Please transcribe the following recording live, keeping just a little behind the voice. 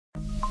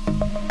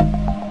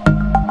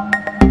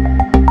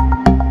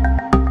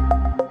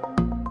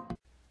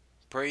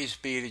Praise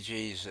be to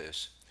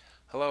Jesus.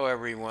 Hello,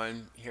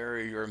 everyone. Here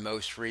are your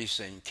most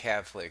recent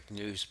Catholic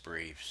news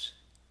briefs.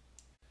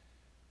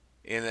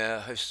 In a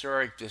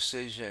historic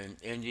decision,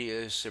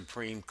 India's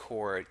Supreme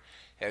Court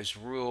has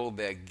ruled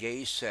that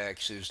gay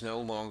sex is no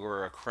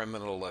longer a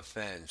criminal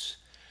offense.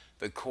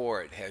 The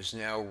court has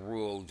now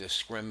ruled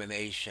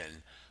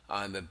discrimination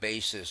on the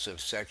basis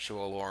of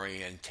sexual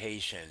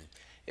orientation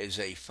is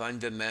a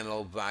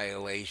fundamental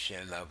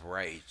violation of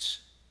rights.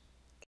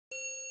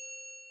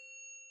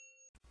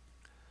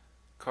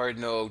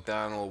 Cardinal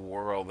Donald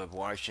Wuerl of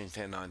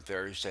Washington on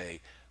Thursday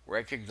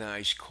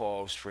recognized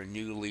calls for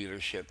new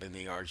leadership in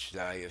the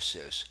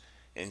Archdiocese,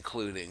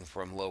 including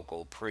from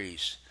local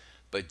priests,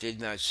 but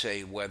did not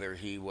say whether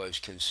he was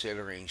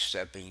considering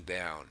stepping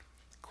down.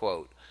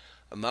 Quote,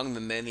 among the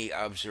many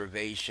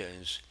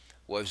observations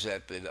was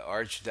that the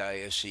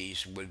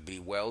Archdiocese would be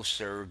well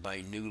served by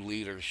new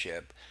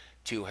leadership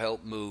to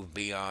help move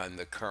beyond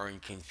the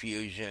current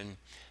confusion,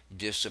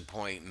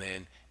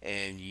 disappointment,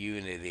 and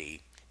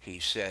unity, he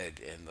said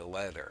in the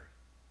letter.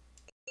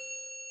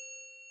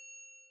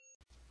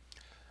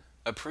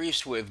 A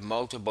priest with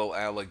multiple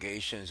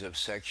allegations of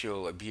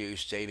sexual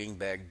abuse dating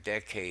back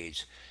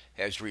decades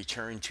has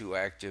returned to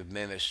active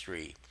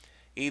ministry,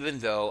 even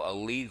though a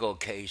legal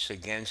case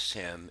against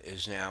him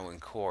is now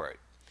in court.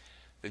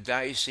 The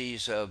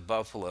Diocese of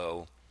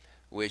Buffalo,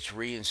 which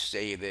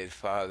reinstated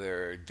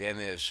Father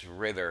Dennis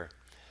Ritter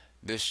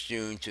this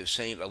June to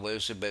St.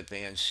 Elizabeth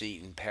Ann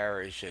Seton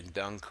Parish in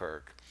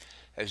Dunkirk,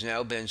 has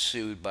now been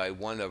sued by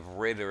one of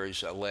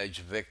Ritter's alleged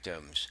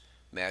victims,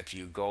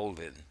 Matthew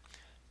Golden.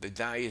 The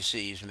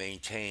diocese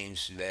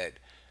maintains that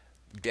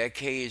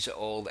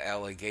decades-old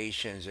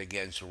allegations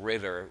against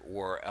Ritter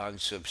were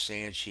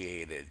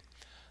unsubstantiated,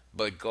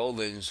 but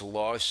Golden's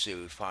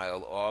lawsuit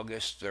filed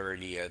August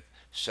 30th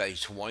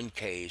cites one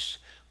case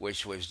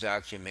which was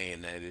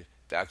documented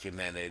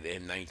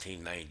in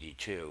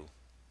 1992.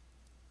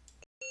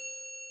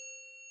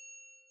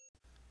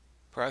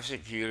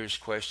 Prosecutors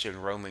questioned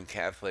Roman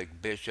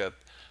Catholic Bishop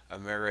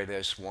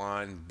Emeritus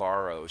Juan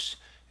Barros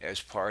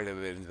as part of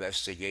an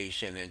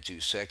investigation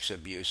into sex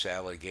abuse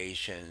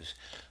allegations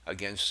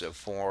against a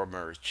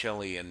former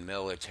Chilean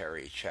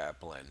military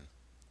chaplain.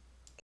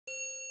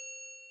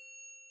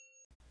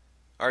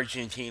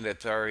 Argentine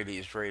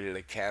authorities raided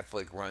a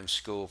Catholic-run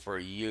school for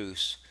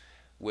youths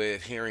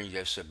with hearing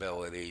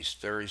disabilities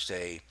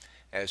Thursday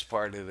as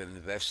part of an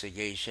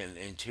investigation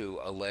into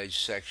alleged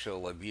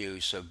sexual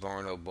abuse of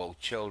vulnerable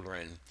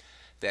children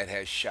that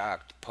has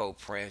shocked Pope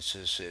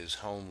Francis's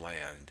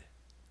homeland.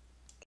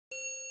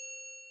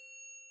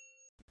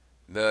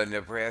 The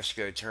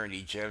Nebraska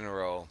Attorney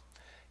General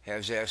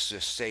has asked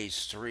the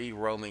state's 3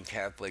 Roman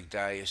Catholic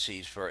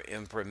dioceses for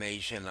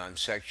information on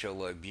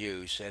sexual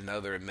abuse and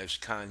other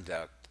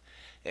misconduct,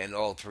 and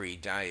all 3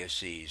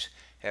 dioceses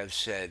have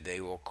said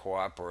they will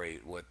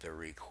cooperate with the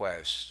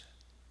request.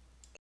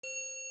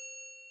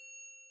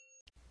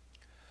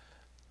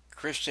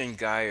 Christian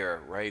Geyer,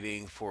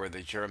 writing for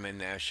the German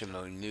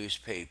national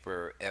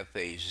newspaper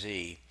FAZ,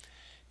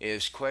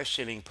 is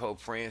questioning Pope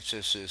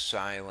Francis's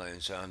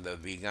silence on the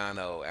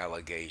Vigano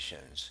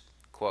allegations.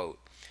 Quote,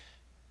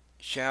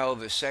 shall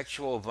the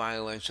sexual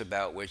violence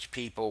about which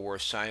people were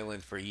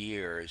silent for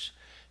years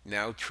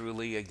now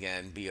truly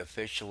again be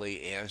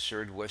officially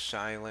answered with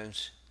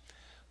silence?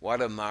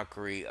 What a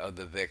mockery of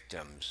the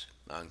victims,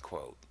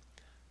 unquote.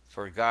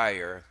 For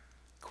Geyer,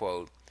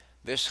 quote,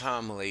 this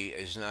homily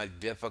is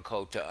not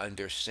difficult to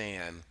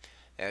understand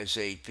as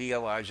a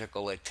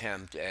theological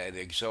attempt at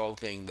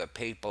exalting the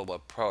papal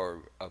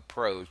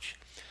approach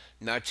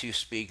not to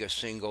speak a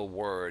single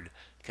word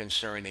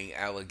concerning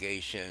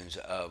allegations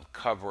of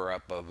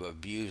cover-up of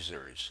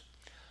abusers.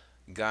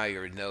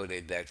 Geyer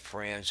noted that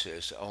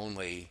Francis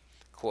only,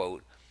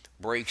 quote,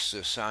 breaks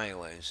the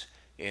silence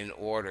in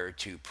order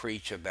to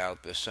preach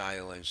about the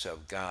silence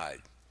of God,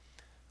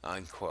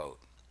 unquote.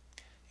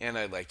 And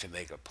I'd like to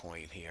make a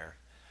point here.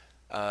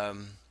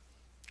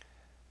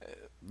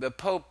 The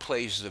Pope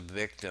plays the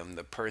victim,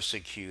 the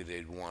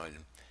persecuted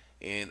one,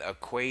 in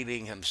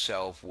equating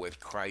himself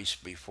with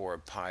Christ before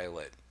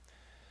Pilate.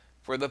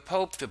 For the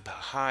Pope to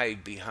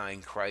hide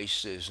behind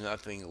Christ is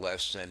nothing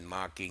less than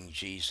mocking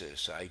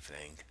Jesus, I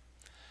think.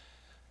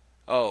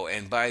 Oh,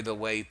 and by the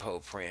way,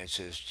 Pope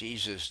Francis,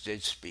 Jesus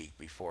did speak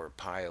before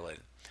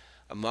Pilate.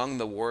 Among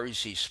the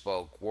words he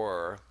spoke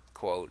were,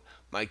 quote,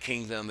 my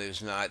kingdom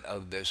is not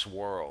of this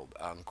world,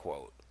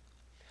 unquote.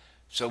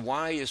 So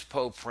why is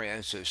Pope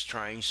Francis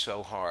trying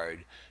so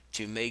hard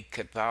to make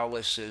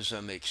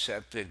Catholicism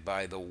accepted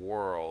by the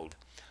world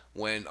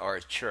when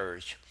our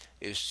church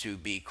is to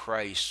be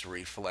Christ's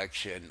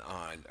reflection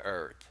on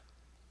earth?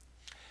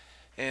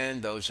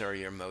 And those are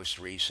your most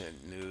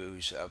recent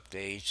news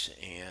updates,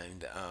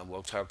 and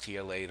we'll talk to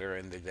you later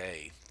in the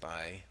day.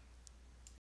 Bye.